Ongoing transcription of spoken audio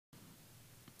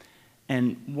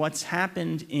And what's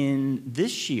happened in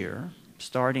this year,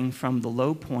 starting from the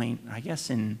low point, I guess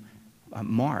in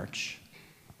March,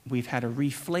 we've had a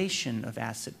reflation of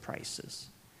asset prices.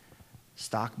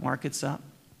 Stock market's up.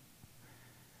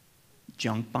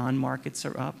 Junk bond markets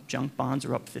are up. Junk bonds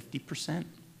are up 50%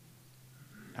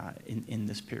 in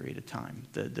this period of time.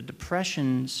 The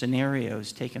depression scenario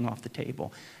is taken off the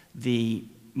table. The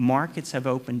markets have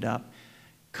opened up.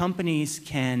 Companies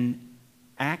can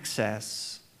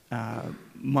access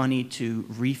money to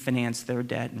refinance their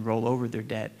debt and roll over their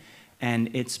debt, and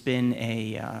it's been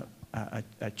a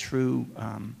truly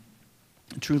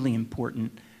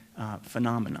important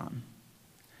phenomenon.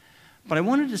 But I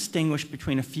want to distinguish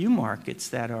between a few markets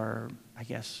that are, I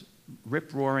guess,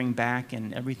 rip-roaring back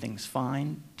and everything's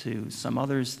fine, to some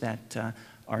others that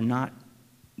are not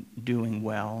doing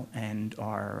well and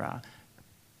are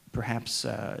perhaps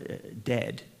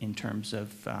dead in terms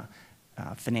of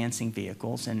financing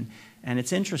vehicles. And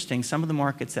it's interesting, some of the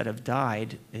markets that have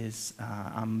died is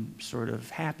I'm sort of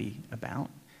happy about.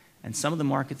 And some of the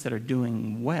markets that are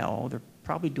doing well, they're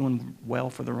probably doing well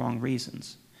for the wrong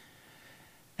reasons.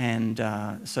 And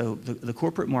so the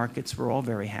corporate markets we're all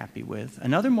very happy with.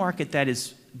 Another market that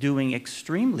is doing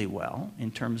extremely well in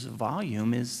terms of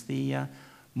volume is the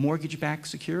mortgage-backed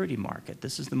security market.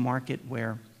 This is the market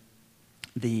where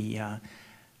the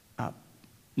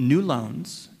new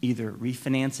loans, either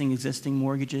refinancing existing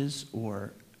mortgages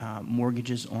or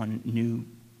mortgages on new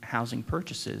housing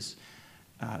purchases,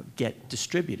 get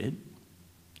distributed.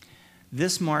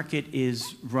 This market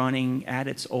is running at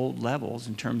its old levels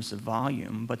in terms of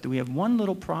volume, but we have one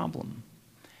little problem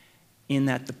in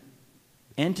that the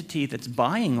entity that's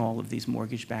buying all of these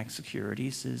mortgage-backed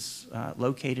securities is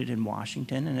located in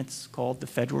Washington, and it's called the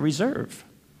Federal Reserve.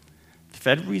 The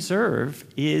Federal Reserve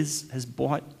has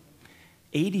bought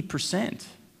 80%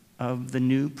 of the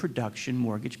new production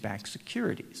mortgage-backed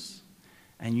securities.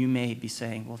 And you may be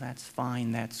saying, well, that's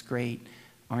fine, that's great.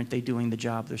 Aren't they doing the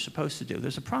job they're supposed to do?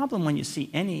 There's a problem when you see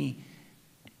any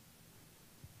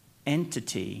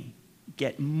entity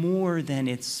get more than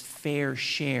its fair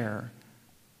share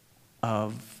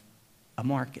of a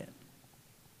market.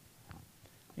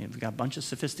 We've got a bunch of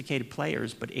sophisticated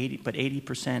players, but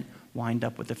 80% wind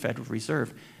up with the Federal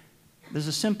Reserve. There's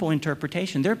a simple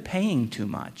interpretation. They're paying too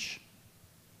much.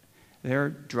 They're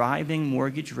driving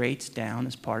mortgage rates down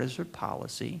as part of their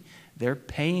policy. They're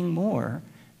paying more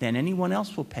than anyone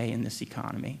else will pay in this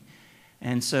economy.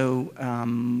 And so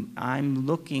I'm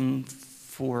looking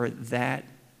for that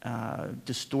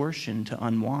distortion to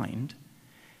unwind.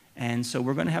 And so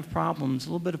we're going to have problems, a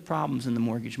little bit of problems in the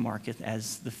mortgage market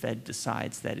as the Fed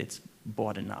decides that it's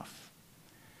bought enough.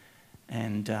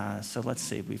 And so let's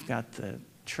see, we've got the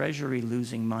Treasury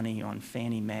losing money on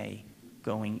Fannie Mae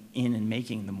going in and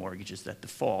making the mortgages that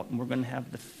default. And we're going to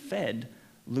have the Fed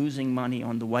losing money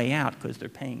on the way out because they're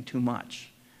paying too much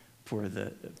for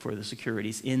the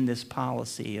securities in this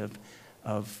policy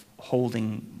of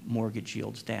holding mortgage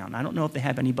yields down. I don't know if they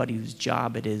have anybody whose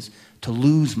job it is to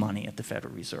lose money at the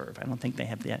Federal Reserve. I don't think they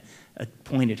have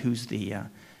appointed who's the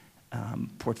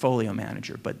portfolio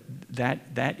manager, but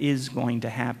that is going to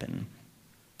happen.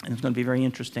 And it's going to be very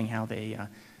interesting how they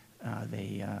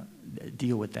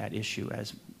deal with that issue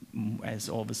as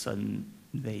all of a sudden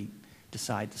they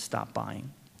decide to stop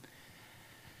buying.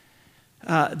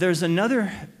 There's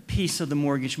another piece of the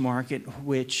mortgage market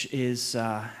which is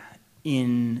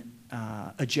in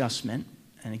adjustment,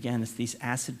 and again, it's these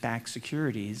asset-backed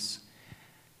securities.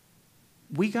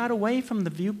 We got away from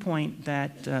the viewpoint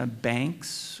that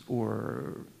banks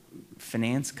or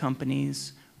finance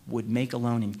companies would make a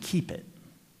loan and keep it.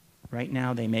 Right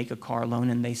now, they make a car loan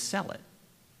and they sell it.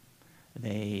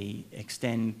 They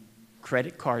extend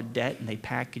credit card debt and they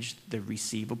package the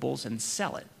receivables and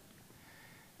sell it.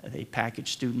 They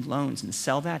package student loans and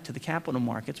sell that to the capital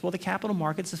markets. Well, the capital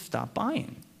markets have stopped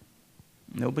buying.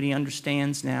 Nobody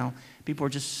understands now. People are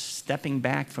just stepping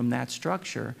back from that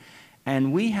structure.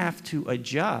 And we have to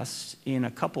adjust in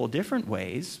a couple of different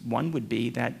ways. One would be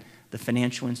that the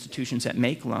financial institutions that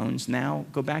make loans now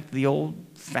go back to the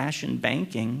old-fashioned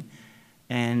banking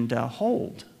and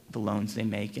hold the loans they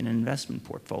make in an investment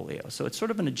portfolio. So it's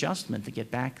sort of an adjustment to get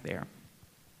back there.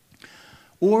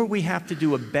 Or we have to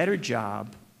do a better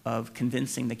job of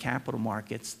convincing the capital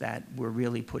markets that we're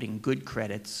really putting good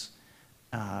credits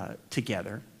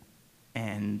together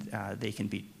and they can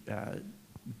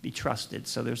be trusted.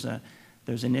 So there's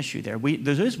an issue there.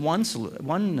 There is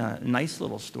one nice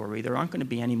little story. There aren't going to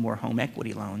be any more home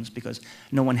equity loans because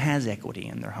no one has equity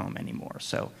in their home anymore.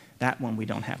 So that one we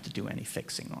don't have to do any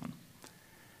fixing on.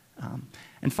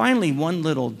 And finally, one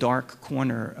little dark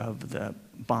corner of the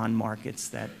bond markets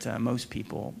that most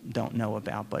people don't know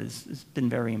about, but it's been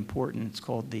very important. It's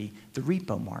called the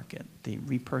repo market, the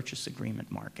repurchase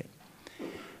agreement market.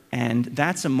 And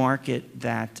that's a market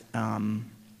that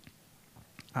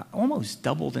almost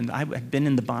doubled. And I've been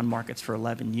in the bond markets for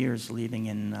 11 years, leaving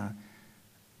in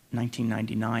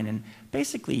 1999, and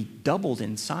basically doubled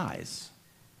in size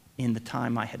in the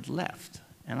time I had left.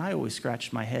 And I always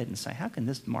scratched my head and say, how can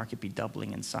this market be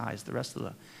doubling in size? The rest of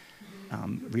the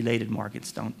related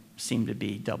markets don't seem to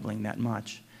be doubling that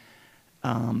much.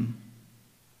 And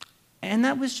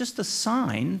that was just a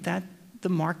sign that the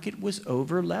market was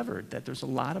over-levered, that there's a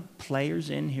lot of players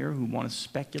in here who want to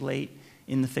speculate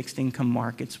in the fixed income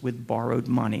markets with borrowed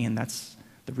money, and that's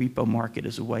the repo market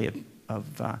is a way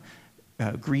of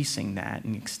greasing that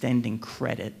and extending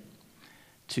credit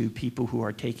to people who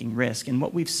are taking risk. And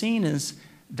what we've seen is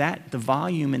that the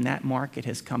volume in that market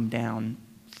has come down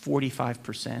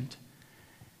 45%.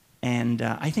 And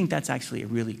I think that's actually a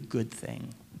really good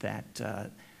thing, that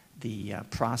the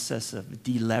process of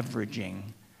deleveraging,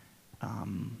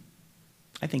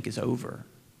 I think, is over.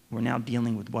 We're now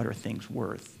dealing with what are things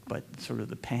worth, but sort of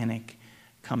the panic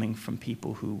coming from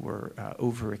people who were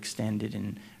overextended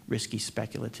in risky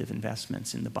speculative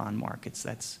investments in the bond markets,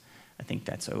 I think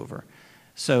that's over.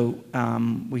 So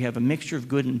we have a mixture of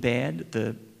good and bad,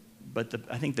 but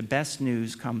I think the best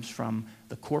news comes from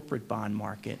the corporate bond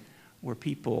market, where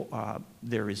people,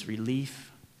 there is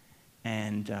relief,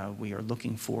 and we are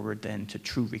looking forward then to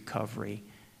true recovery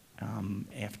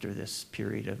after this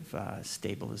period of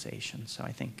stabilization. So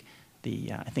I think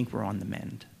we're on the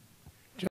mend.